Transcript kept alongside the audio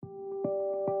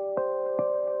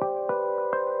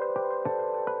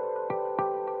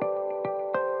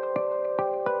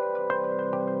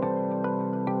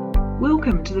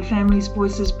Welcome to the Families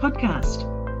Voices podcast.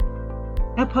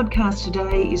 Our podcast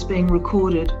today is being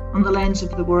recorded on the lands of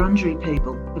the Wurundjeri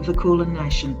people of the Kulin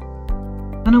Nation,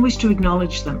 and I wish to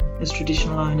acknowledge them as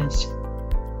traditional owners.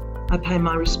 I pay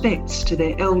my respects to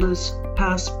their elders,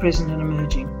 past, present and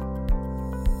emerging.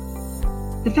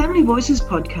 The Family Voices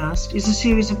podcast is a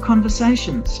series of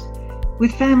conversations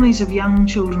with families of young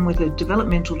children with a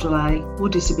developmental delay or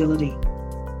disability.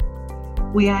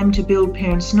 We aim to build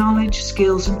parents' knowledge,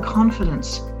 skills and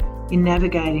confidence in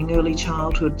navigating early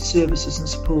childhood services and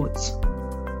supports.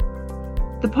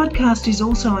 The podcast is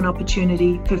also an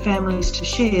opportunity for families to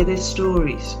share their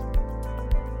stories.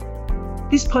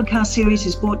 This podcast series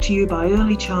is brought to you by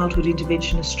Early Childhood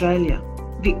Intervention Australia,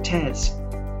 VicTAS.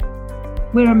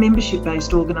 We're a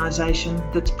membership-based organisation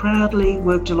that's proudly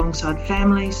worked alongside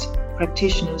families,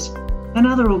 practitioners and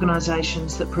other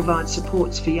organisations that provide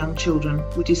supports for young children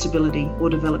with disability or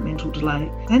developmental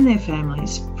delay and their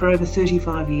families for over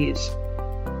 35 years.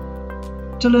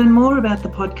 To learn more about the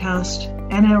podcast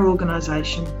and our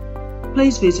organisation,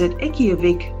 please visit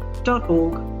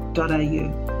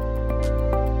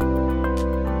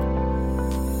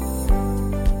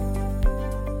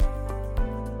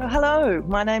ekiavic.org.au. Hello,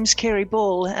 my name's Kerry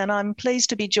Ball and I'm pleased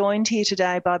to be joined here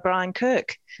today by Brian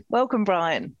Kirk. Welcome,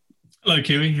 Brian. Hello,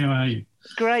 Kerry. How are you?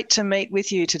 Great to meet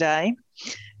with you today.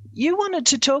 You wanted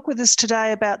to talk with us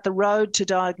today about the road to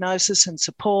diagnosis and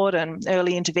support and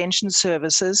early intervention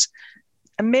services.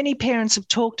 And many parents have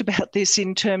talked about this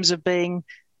in terms of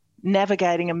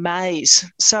navigating a maze.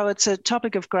 So it's a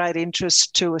topic of great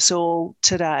interest to us all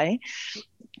today.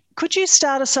 Could you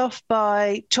start us off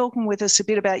by talking with us a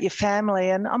bit about your family?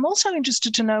 And I'm also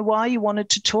interested to know why you wanted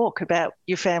to talk about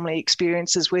your family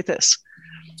experiences with us.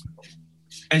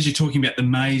 As you're talking about the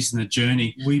maze and the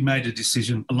journey, we made a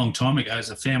decision a long time ago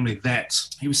as a family that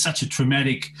it was such a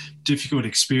traumatic, difficult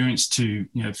experience to,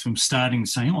 from starting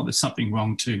saying, there's something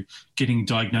wrong, to getting a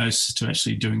diagnosis, to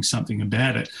actually doing something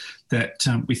about it, that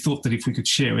we thought that if we could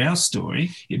share our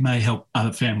story, it may help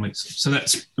other families. So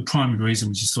that's the primary reason.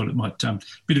 We just thought it might, a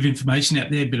bit of information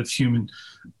out there, a bit of human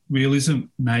realism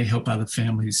may help other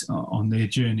families on their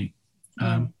journey.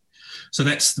 So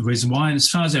that's the reason why. And as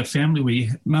far as our family,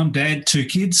 mum, dad, 2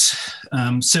 kids,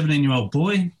 17-year-old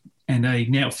boy and a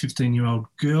now 15-year-old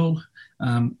girl,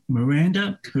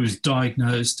 Miranda, who was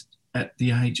diagnosed at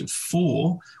the age of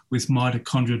 4 with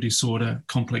mitochondrial disorder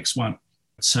complex 1.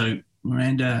 So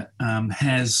Miranda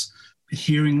has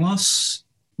hearing loss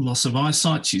of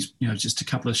eyesight. She's just a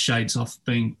couple of shades off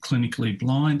being clinically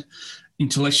blind,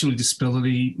 intellectual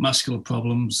disability, muscular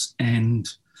problems, and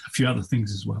a few other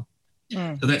things as well.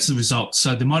 So that's the result.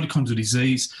 So the mitochondrial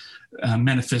disease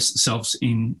manifests itself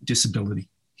in disability.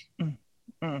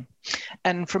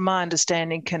 And from my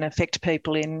understanding, can affect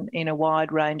people in a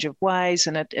wide range of ways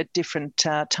and at different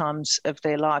times of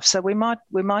their life. So we might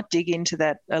dig into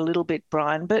that a little bit,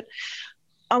 Brian. But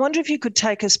I wonder if you could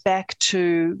take us back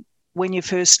to when you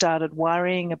first started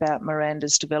worrying about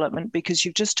Miranda's development, because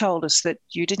you've just told us that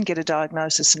you didn't get a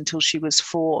diagnosis until she was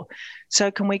 4. So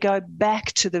can we go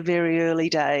back to the very early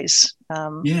days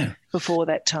before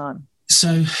that time?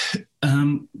 So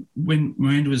when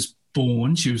Miranda was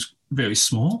born, she was very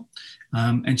small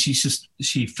and she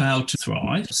failed to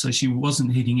thrive. So she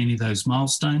wasn't hitting any of those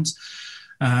milestones.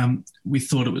 We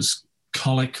thought it was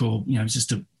colic or,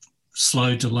 just a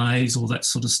slow delays, all that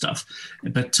sort of stuff.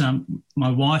 But my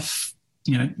wife,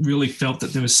 really felt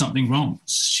that there was something wrong.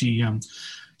 She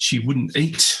wouldn't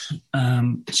eat.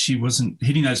 She wasn't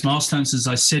hitting those milestones, as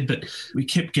I said, but we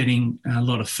kept getting a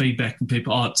lot of feedback from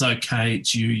people. Oh, it's okay.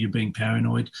 It's you're being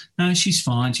paranoid. No, she's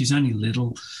fine. She's only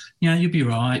little. You'll be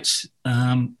right.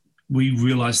 We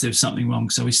realised there was something wrong.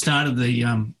 So we started the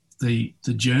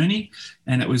journey,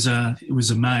 and it was a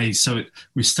maze. So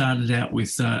we started out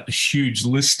with a huge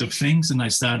list of things, and they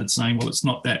started saying, well, it's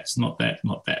not that, it's not that,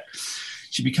 not that.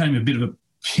 She became a bit of a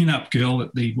pin-up girl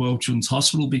at the World Children's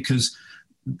Hospital because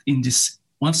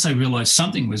once they realised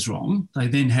something was wrong, they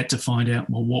then had to find out,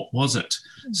 well, what was it?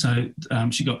 So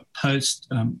she got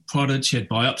prodded, she had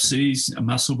biopsies, a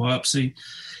muscle biopsy,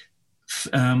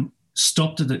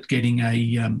 stopped it at getting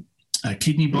a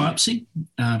kidney biopsy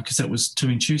because that was too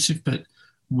intrusive, but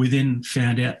we then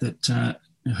found out that her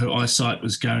eyesight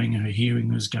was going, her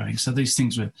hearing was going. So these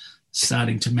things were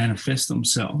starting to manifest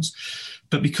themselves.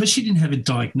 But because she didn't have a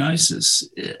diagnosis,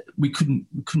 we couldn't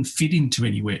fit into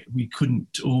anywhere. We couldn't,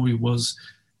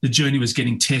 the journey was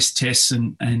getting tests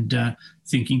and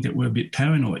thinking that we're a bit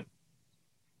paranoid.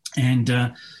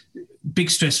 And big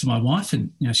stress for my wife,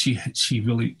 and she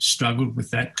really struggled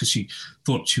with that because she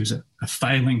thought she was a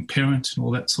failing parent and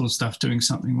all that sort of stuff, doing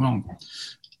something wrong.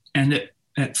 And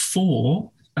at 4,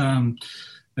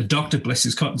 a doctor, bless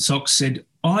his cotton socks, said,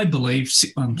 I believe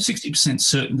I'm 60%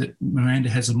 certain that Miranda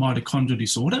has a mitochondrial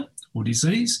disorder or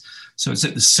disease. So it's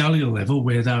at the cellular level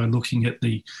where they were looking at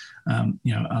the,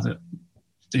 other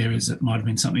areas that might have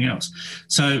been something else.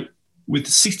 So with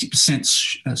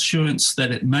 60% assurance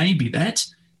that it may be that,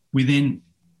 we then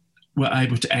were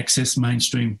able to access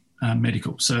mainstream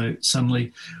medical. So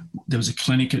suddenly there was a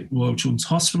clinic at Royal Children's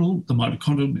Hospital, the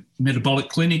mitochondrial metabolic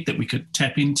clinic that we could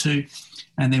tap into.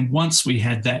 And then once we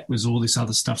had that, was all this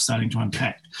other stuff starting to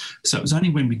unpack. So it was only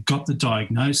when we got the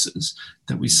diagnosis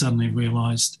that we suddenly breathed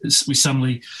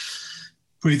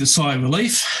a sigh of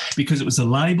relief, because it was a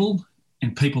label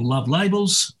and people love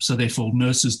labels. So therefore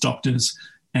nurses, doctors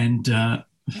and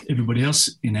everybody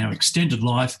else in our extended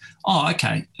life,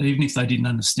 okay, even if they didn't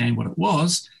understand what it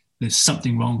was, there's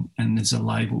something wrong and there's a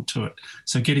label to it.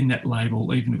 So getting that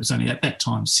label, even if it was only at that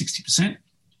time 60%,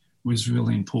 was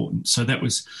really important. So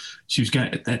she was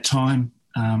going at that time,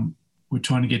 we're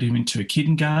trying to get him into a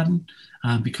kindergarten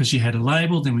because she had a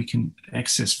label, then we can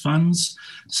access funds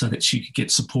so that she could get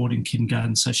support in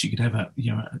kindergarten so she could have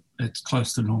as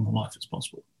close to normal life as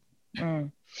possible.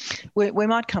 Mm. We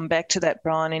might come back to that,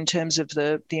 Brian, in terms of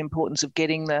the importance of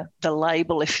getting the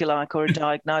label, if you like, or a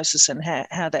diagnosis, and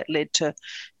how that led to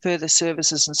further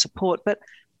services and support. But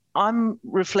I'm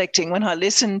reflecting when I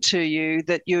listened to you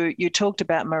that you talked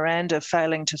about Miranda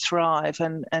failing to thrive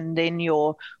and then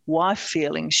your wife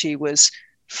feeling she was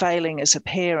failing as a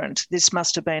parent. This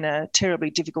must have been a terribly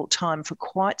difficult time for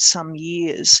quite some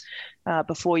years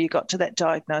before you got to that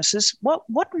diagnosis. What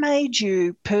made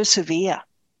you persevere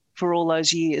for all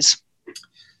those years?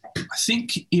 I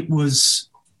think it was,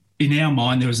 in our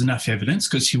mind, there was enough evidence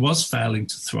because she was failing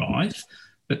to thrive.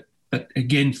 But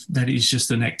again, that is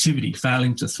just an activity.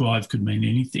 Failing to thrive could mean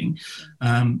anything.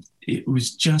 It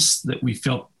was just that we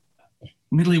felt,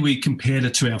 admittedly, we compared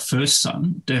it to our first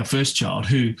son, our first child,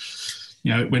 who,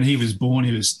 when he was born,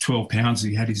 he was 12 pounds.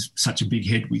 He had such a big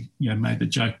head. We, made the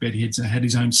joke about he had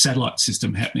his own satellite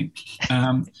system happening.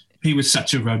 He was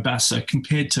such a robust. So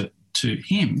compared to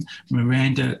him,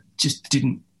 Miranda just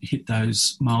didn't hit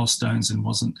those milestones and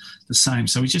wasn't the same.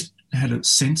 So we just had a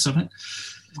sense of it.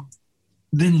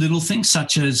 Then little things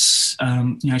such as,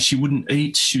 she wouldn't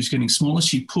eat. She was getting smaller.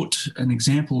 She put an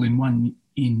example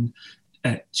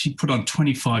she put on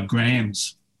 25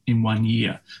 grams in 1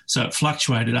 year. So it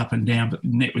fluctuated up and down, but the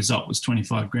net result was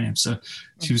 25 grams. So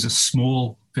she was a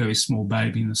small, very small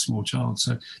baby and a small child.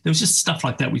 So there was just stuff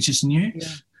like that we just knew. Yeah.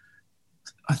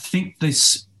 I think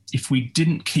if we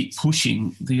didn't keep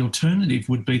pushing, the alternative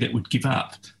would be that we'd give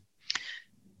up.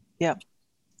 Yeah.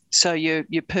 So your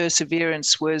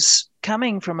perseverance was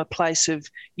coming from a place of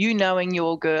you knowing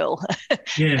your girl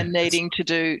and needing to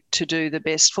do the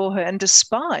best for her. And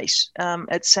despite,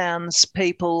 it sounds,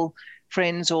 people,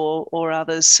 friends or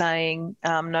others saying,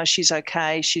 no, she's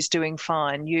okay, she's doing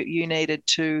fine. You needed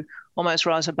to almost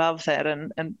rise above that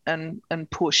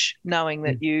and push, knowing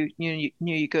that you knew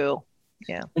your girl.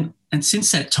 Yeah. And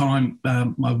since that time,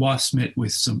 my wife's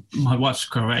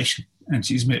Croatian, and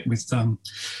she's met with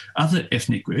other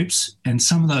ethnic groups, and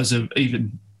some of those are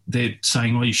even, they're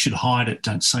saying, you should hide it,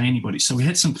 don't say anybody. So we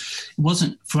had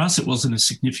for us, it wasn't as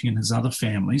significant as other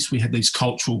families. We had these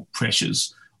cultural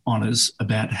pressures on us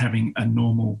about having a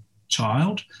normal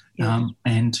child,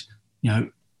 and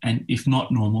if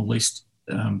not normal, at least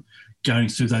going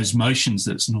through those motions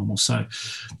that's normal. So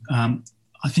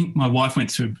I think my wife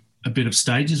went through a bit of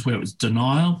stages where it was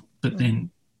denial, but then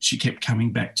she kept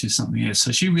coming back to something else.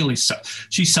 So she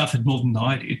suffered more than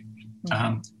I did,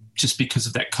 just because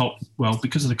of that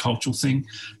because of the cultural thing,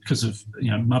 because of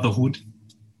motherhood,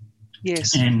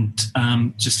 yes, and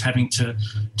just having to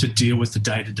deal with the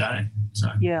day to day.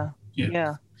 So yeah.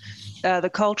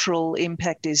 The cultural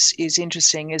impact is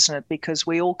interesting, isn't it? Because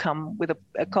we all come with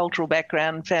a cultural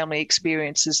background, family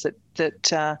experiences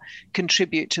that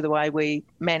contribute to the way we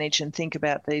manage and think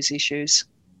about these issues.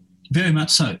 Very much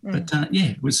so. But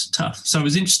it was tough. So it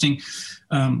was interesting,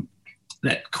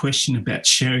 that question about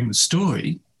sharing the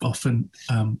story often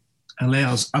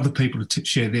allows other people to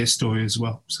share their story as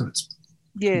well. So it's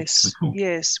yes, cool.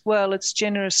 Yes. Well, it's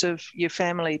generous of your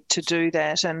family to do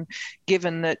that, and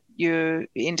given that you're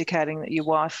indicating that your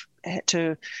wife had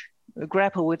to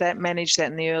grapple with that, manage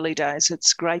that in the early days,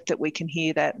 it's great that we can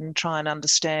hear that and try and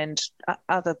understand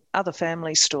other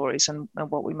family stories and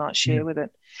what we might share with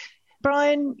it.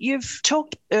 Brian, you've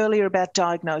talked earlier about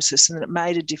diagnosis and that it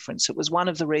made a difference. It was one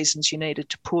of the reasons you needed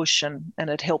to push and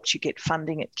it helped you get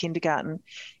funding at kindergarten.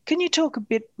 Can you talk a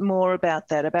bit more about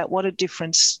that, about what a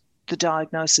difference the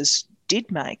diagnosis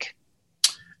did make?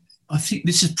 I think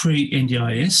this is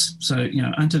pre-NDIS. So,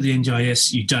 under the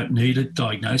NDIS, you don't need a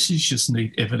diagnosis, you just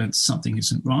need evidence something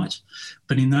isn't right.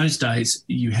 But in those days,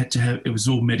 you had to have, it was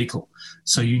all medical.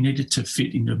 So you needed to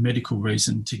fit into a medical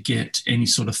reason to get any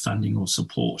sort of funding or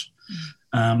support.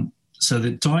 So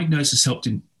the diagnosis helped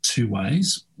in two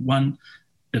ways. One,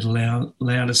 it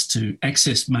allowed us to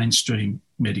access mainstream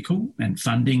medical and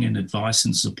funding and advice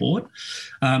and support.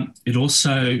 It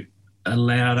also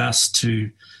allowed us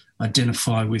to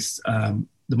identify with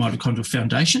the Mitochondrial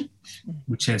Foundation,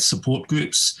 which has support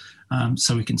groups,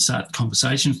 so we can start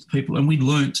conversations with people. And we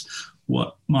learnt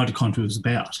what mitochondria was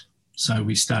about. So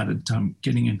we started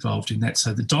getting involved in that.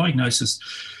 So the diagnosis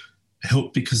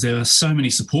helped because there are so many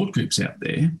support groups out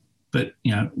there, but,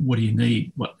 what do you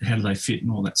need? How do they fit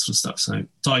and all that sort of stuff? So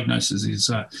diagnosis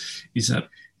is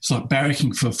it's like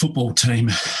barracking for a football team.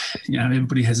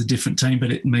 Everybody has a different team,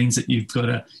 but it means that you've got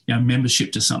a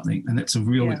membership to something, and that's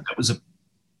that was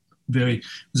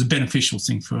a beneficial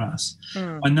thing for us.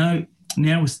 I know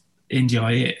now with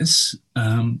NDIS,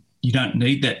 you don't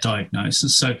need that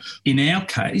diagnosis. So in our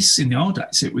case, in the old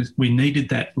days, we needed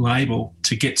that label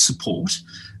to get support,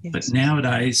 but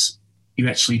nowadays you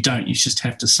actually don't. You just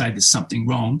have to say there's something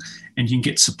wrong, and you can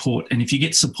get support. And if you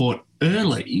get support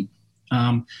early,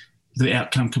 the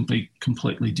outcome can be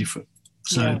completely different.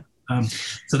 So,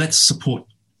 so that's support,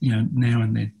 now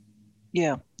and then.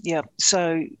 Yeah.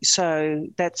 So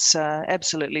that's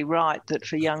absolutely right, that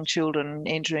for young children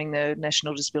entering the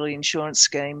National Disability Insurance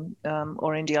Scheme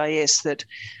or NDIS, that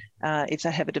if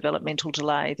they have a developmental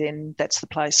delay, then that's the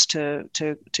place to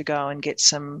go and get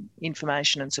some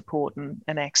information and support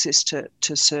and access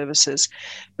to services.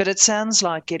 But it sounds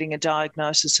like getting a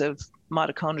diagnosis of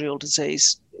mitochondrial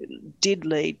disease did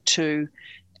lead to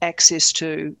access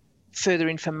to further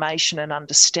information and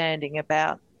understanding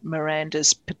about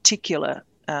Miranda's particular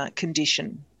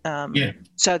condition,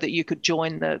 so that you could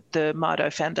join the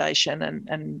Mito Foundation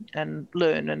and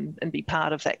learn and be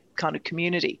part of that kind of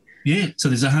community. Yeah, so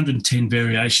there's 110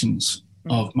 variations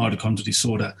of mitochondrial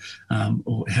disorder,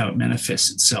 or how it manifests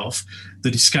itself.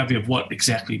 The discovery of what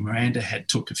exactly Miranda had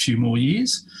took a few more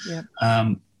years.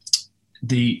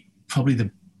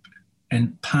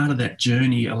 And part of that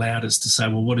journey allowed us to say,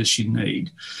 well, what does she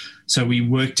need? So we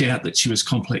worked out that she was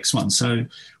complex 1. So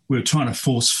we were trying to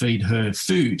force feed her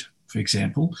food, for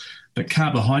example, but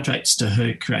carbohydrates to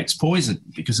her creates poison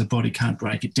because her body can't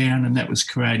break it down, and that was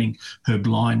creating her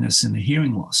blindness and her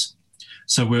hearing loss.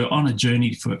 So we're on a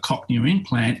journey for a cochlear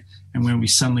implant, and when we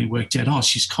suddenly worked out,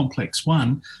 she's complex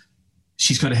 1,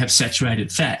 she's got to have saturated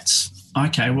fats.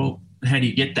 Okay, well, how do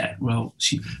you get that? Well,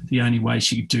 the only way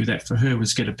she could do that for her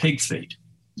was get a peg feed.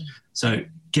 So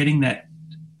getting that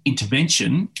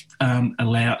intervention meant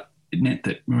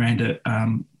that Miranda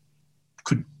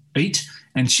could eat,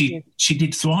 and she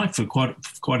did thrive for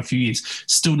quite a few years.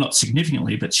 Still not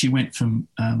significantly, but she went from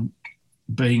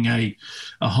being a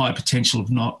high potential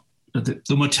of not.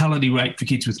 The mortality rate for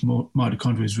kids with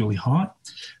mitochondria is really high,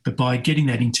 but by getting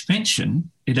that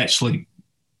intervention, it actually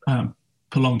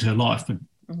prolonged her life.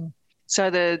 So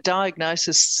the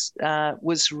diagnosis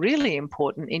was really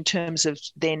important in terms of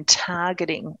then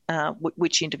targeting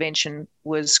which intervention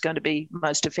was going to be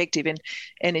most effective.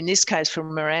 And in this case, for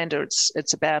Miranda,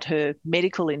 it's about her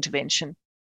medical intervention.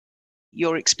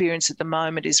 Your experience at the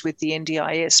moment is with the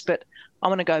NDIS, but I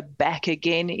want to go back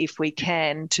again, if we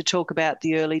can, to talk about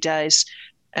the early days.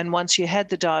 And once you had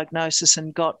the diagnosis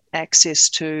and got access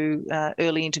to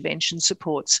early intervention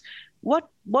supports, what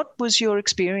was your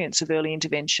experience of early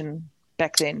intervention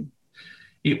back then?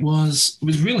 It was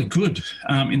really good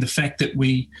in the fact that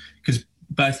because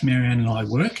both Marianne and I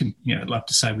work, and I'd love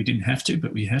to say we didn't have to,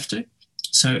 but we have to.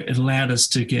 So it allowed us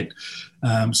to get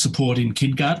support in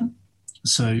kindergarten.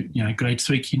 So grade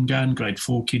 3 kindergarten, grade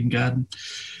 4 kindergarten.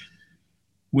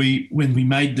 When we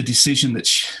made the decision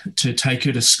to take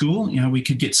her to school, we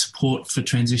could get support for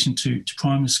transition to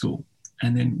primary school.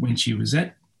 And then when she was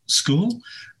at school,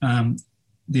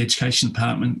 the education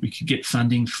department, we could get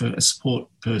funding for a support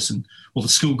person. Well, the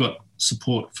school got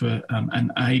support for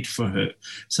an aide for her.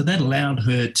 So that allowed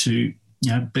her to,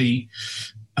 be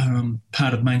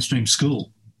part of mainstream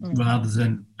school rather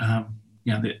than, I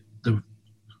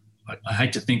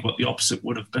hate to think what the opposite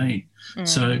would have been.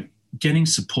 So getting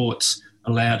supports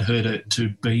allowed her to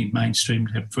be mainstream,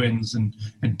 to have friends and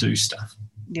do stuff.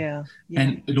 Yeah.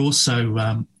 And it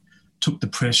also took the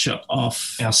pressure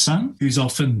off our son, who's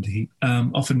often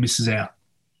misses out.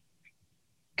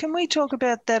 Can we talk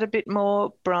about that a bit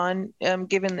more, Brian,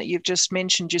 given that you've just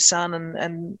mentioned your son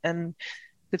and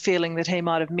the feeling that he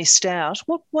might have missed out?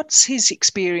 What's his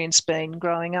experience been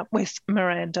growing up with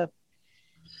Miranda?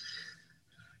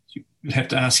 You'd have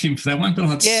to ask him for that one, but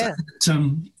I'd say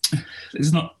that,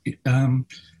 there's not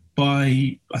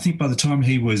by the time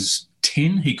he was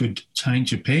 10, he could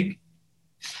change a peg.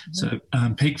 Mm-hmm. So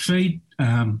peg feed.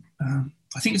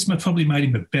 I think it's probably made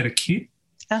him a better kid.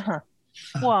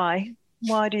 Why?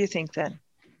 Why do you think that?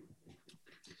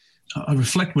 I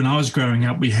reflect when I was growing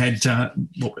up, we had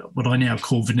what I now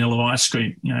call vanilla ice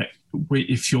cream. You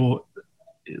know,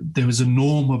 there was a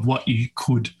norm of what you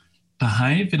could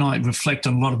behave, and I reflect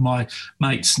on a lot of my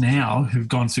mates now who've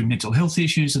gone through mental health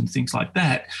issues and things like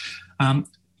that.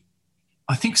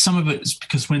 I think some of it is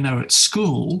because when they were at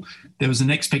school, there was an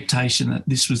expectation that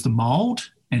this was the mould,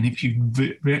 and if you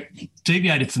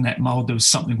deviated from that mould, there was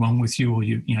something wrong with you, or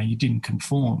you didn't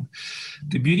conform.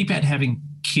 The beauty about having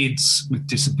kids with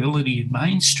disability in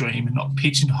mainstream and not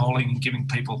pigeonholing and giving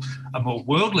people a more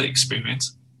worldly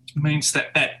experience means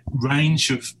that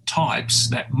range of types,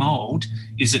 that mould,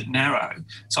 isn't narrow.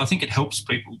 So I think it helps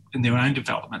people in their own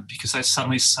development because they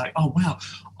suddenly say, oh, wow,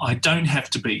 I don't have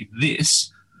to be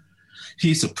this.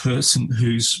 Here's a person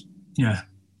who's,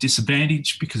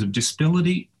 disadvantaged because of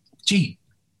disability. Gee,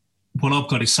 what I've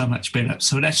got is so much better.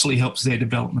 So it actually helps their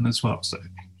development as well. So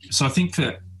I think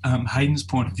that Hayden's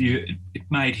point of view, it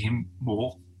made him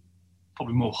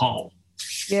probably more whole.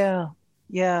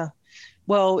 Yeah.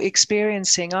 Well,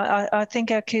 experiencing, I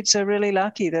think our kids are really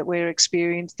lucky that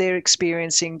they're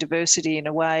experiencing diversity in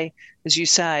a way, as you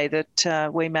say,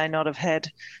 that we may not have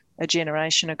had a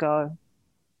generation ago.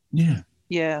 Yeah.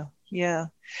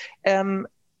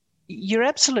 You're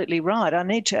absolutely right. I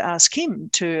need to ask him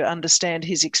to understand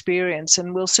his experience,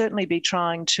 and we'll certainly be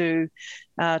trying to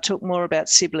talk more about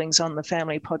siblings on the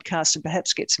family podcast and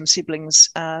perhaps get some siblings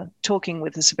talking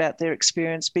with us about their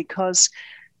experience, because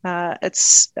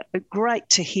it's great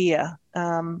to hear,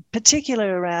 particularly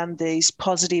around these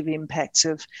positive impacts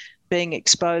of being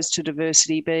exposed to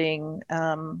diversity,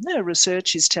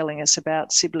 research is telling us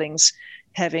about siblings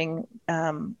having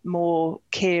more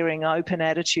caring, open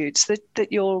attitudes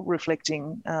that you're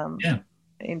reflecting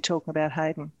in talking about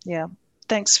Hayden. Yeah,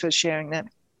 thanks for sharing that.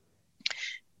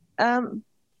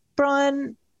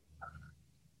 Brian,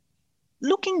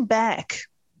 looking back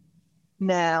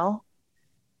now,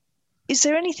 is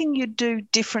there anything you'd do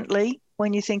differently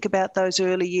when you think about those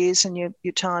early years and your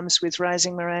times with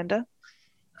raising Miranda?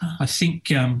 I think,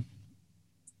 no,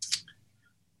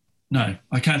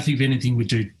 I can't think of anything we'd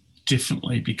do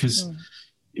differently because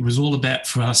it was all about,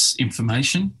 for us,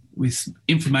 information. With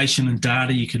information and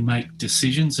data, you can make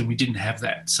decisions, and we didn't have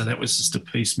that. So that was just a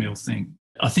piecemeal thing.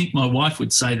 I think my wife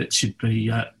would say that she'd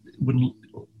wouldn't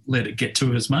let it get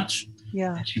to her as much.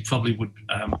 Yeah. And she probably would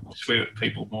swear at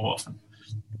people more often.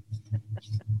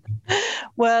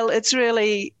 Well, it's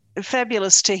really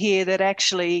fabulous to hear that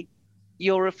actually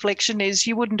your reflection is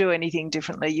you wouldn't do anything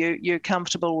differently. You're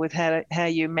comfortable with how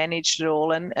you managed it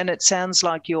all, and it sounds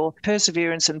like your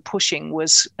perseverance and pushing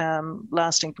was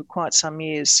lasting for quite some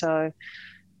years. So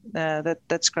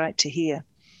that's great to hear.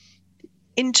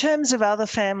 In terms of other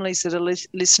families that are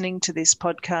listening to this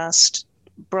podcast,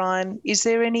 Brian, is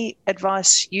there any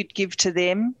advice you'd give to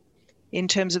them in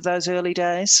terms of those early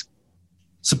days?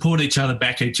 Support each other,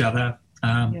 back each other,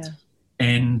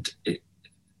 and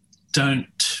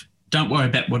don't worry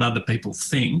about what other people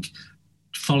think.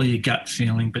 Follow your gut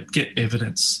feeling, but get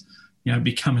evidence.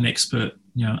 Become an expert.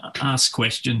 Ask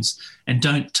questions, and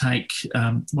don't take.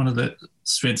 One of the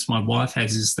strengths my wife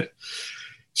has is that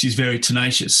she's very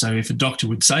tenacious. So if a doctor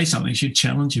would say something, she'd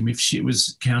challenge him if it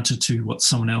was counter to what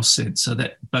someone else said. So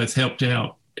that both helped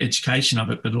our education of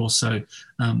it, but also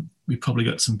we probably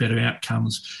got some better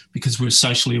outcomes because we were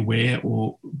socially aware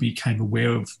or became aware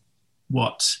of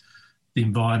what the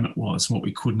environment was, what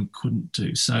we couldn't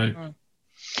do. So,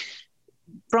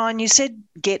 Brian, you said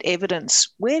get evidence.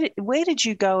 Where did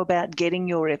you go about getting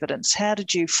your evidence? How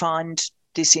did you find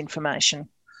this information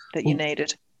that you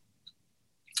needed?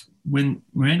 When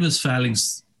Miranda was failing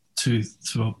to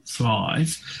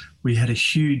thrive, we had a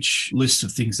huge list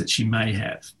of things that she may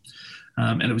have.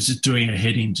 And it was just doing her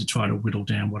head in to try to whittle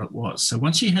down what it was. So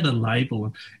once she had a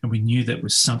label and we knew that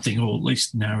was something, or at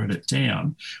least narrowed it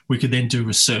down, we could then do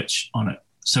research on it.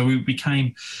 So we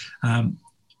became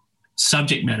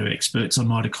subject matter experts on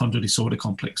mitochondrial disorder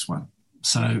complex 1.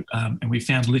 So, and we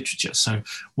found literature. So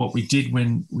what we did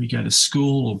when we go to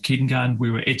school or kindergarten, we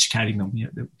were educating them.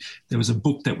 There was a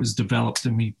book that was developed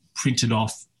and we printed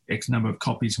off X number of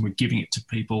copies and we're giving it to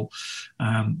people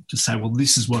to say, well,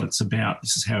 this is what it's about,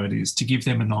 this is how it is, to give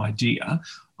them an idea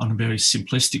on a very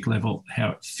simplistic level how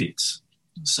it fits.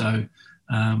 So,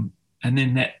 and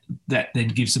then that then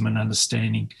gives them an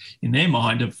understanding in their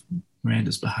mind of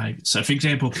Miranda's behaviour. So, for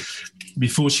example,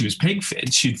 before she was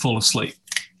peg-fed, she'd fall asleep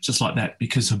just like that,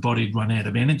 because her body had run out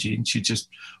of energy and she'd just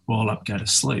roll up, go to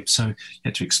sleep. So you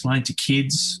had to explain to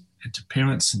kids and to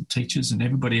parents and teachers and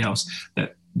everybody else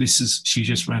that she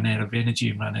just ran out of energy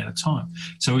and run out of time.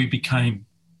 So we became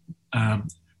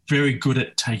very good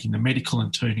at taking the medical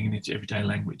and turning it into everyday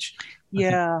language.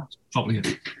 Yeah. Probably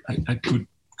a good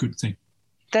thing.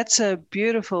 That's a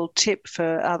beautiful tip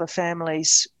for other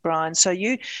families, Brian. So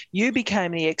you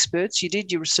became the experts, you did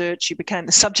your research, you became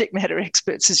the subject matter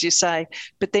experts, as you say,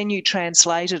 but then you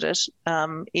translated it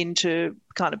into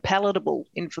kind of palatable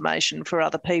information for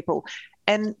other people.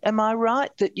 And am I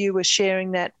right that you were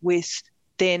sharing that with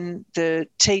then the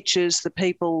teachers, the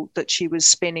people that she was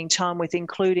spending time with,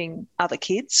 including other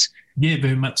kids? Yeah,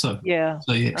 very much so. Yeah.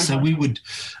 So we would...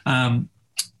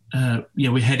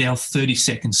 we had our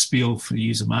 30-second spiel for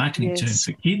user marketing term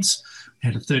for kids. We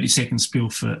had a 30-second spiel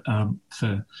for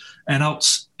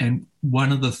adults. And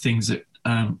one of the things that,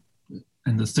 and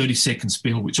the 30-second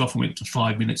spiel, which often went to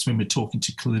 5 minutes when we're talking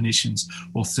to clinicians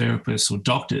or therapists or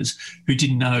doctors who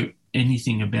didn't know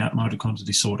anything about mitochondrial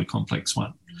disorder complex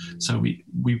 1. So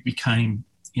we became,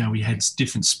 we had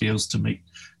different spiels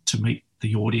to meet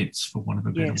the audience, for want of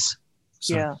a better word.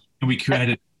 So, and we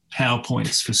created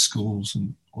PowerPoints for schools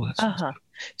and all that sort of stuff.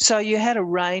 So you had a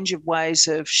range of ways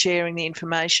of sharing the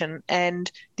information,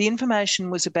 and the information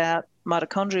was about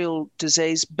mitochondrial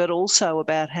disease, but also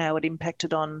about how it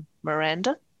impacted on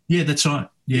Miranda? Yeah, that's right.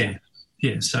 Yeah.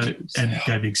 So, and it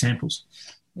gave examples.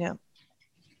 Yeah.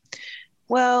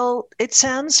 Well, it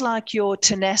sounds like your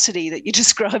tenacity that you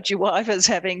described your wife as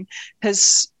having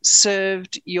has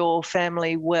served your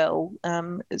family well.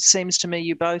 It seems to me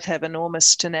you both have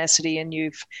enormous tenacity and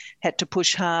you've had to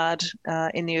push hard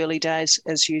in the early days,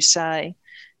 as you say.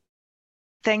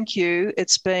 Thank you.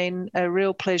 It's been a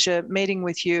real pleasure meeting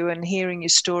with you and hearing your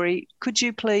story. Could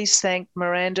you please thank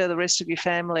Miranda, the rest of your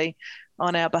family,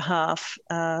 on our behalf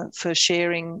for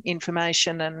sharing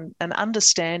information and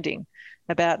understanding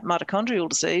about mitochondrial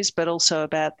disease, but also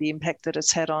about the impact that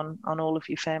it's had on all of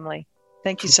your family.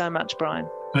 Thank you so much, Brian.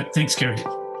 Right, thanks, Kerry.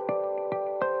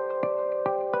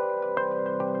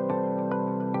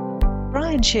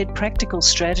 Brian shared practical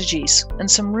strategies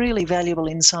and some really valuable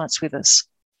insights with us.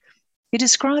 He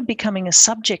described becoming a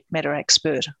subject matter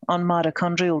expert on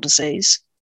mitochondrial disease.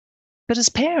 But as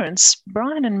parents,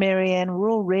 Brian and Marianne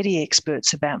were already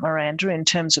experts about Miranda in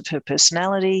terms of her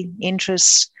personality,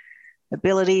 interests,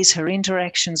 abilities, her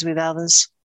interactions with others,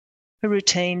 her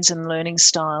routines and learning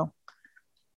style.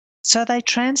 So they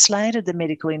translated the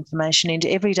medical information into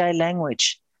everyday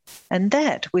language, and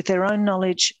that with their own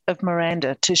knowledge of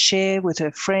Miranda to share with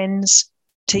her friends,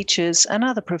 teachers and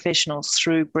other professionals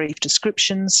through brief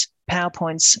descriptions,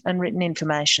 PowerPoints and written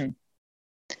information.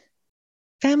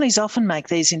 Families often make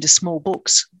these into small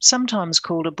books, sometimes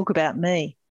called a book about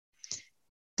me.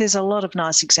 There's a lot of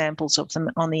nice examples of them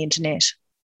on the internet.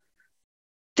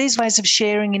 These ways of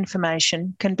sharing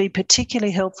information can be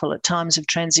particularly helpful at times of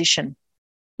transition,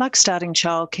 like starting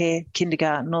childcare,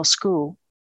 kindergarten or school,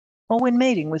 or when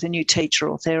meeting with a new teacher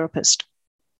or therapist.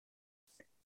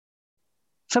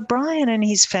 For Brian and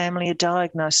his family, a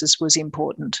diagnosis was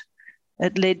important.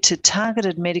 It led to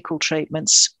targeted medical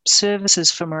treatments,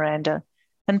 services for Miranda,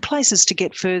 and places to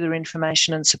get further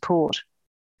information and support.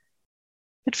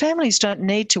 But families don't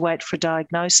need to wait for a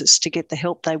diagnosis to get the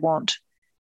help they want.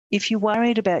 If you're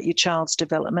worried about your child's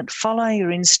development, follow your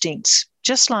instincts,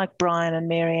 just like Brian and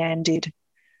Marianne did.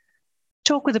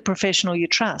 Talk with a professional you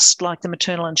trust, like the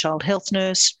maternal and child health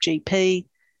nurse, GP,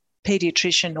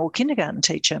 paediatrician or kindergarten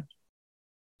teacher.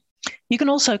 You can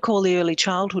also call the early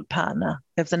childhood partner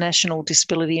of the National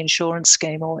Disability Insurance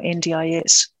Scheme, or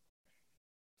NDIS.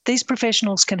 These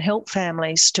professionals can help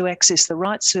families to access the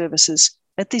right services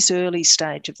at this early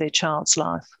stage of their child's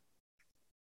life.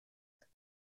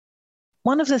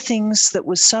 One of the things that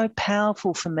was so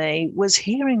powerful for me was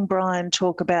hearing Brian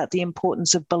talk about the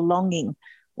importance of belonging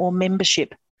or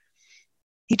membership.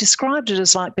 He described it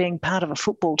as like being part of a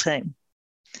football team.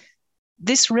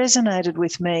 This resonated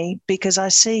with me because I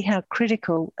see how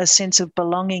critical a sense of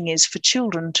belonging is for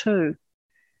children too.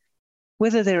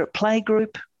 Whether they're at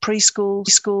playgroup, preschool,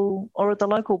 school, or at the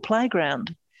local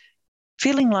playground,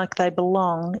 feeling like they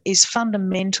belong is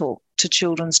fundamental to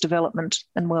children's development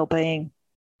and well-being.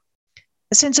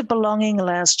 A sense of belonging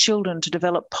allows children to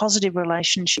develop positive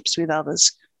relationships with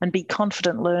others and be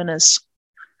confident learners.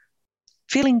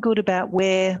 Feeling good about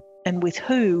where and with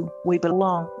who we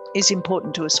belong is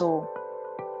important to us all.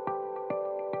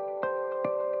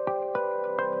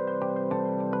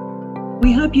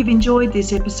 We hope you've enjoyed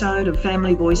this episode of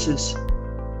Family Voices.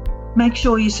 Make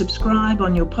sure you subscribe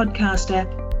on your podcast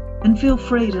app and feel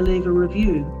free to leave a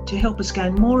review to help us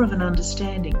gain more of an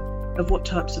understanding of what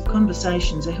types of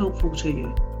conversations are helpful to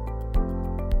you.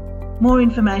 More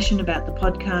information about the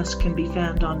podcast can be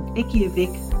found on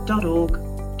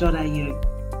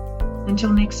ekiavic.org.au. Until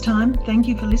next time, thank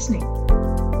you for listening.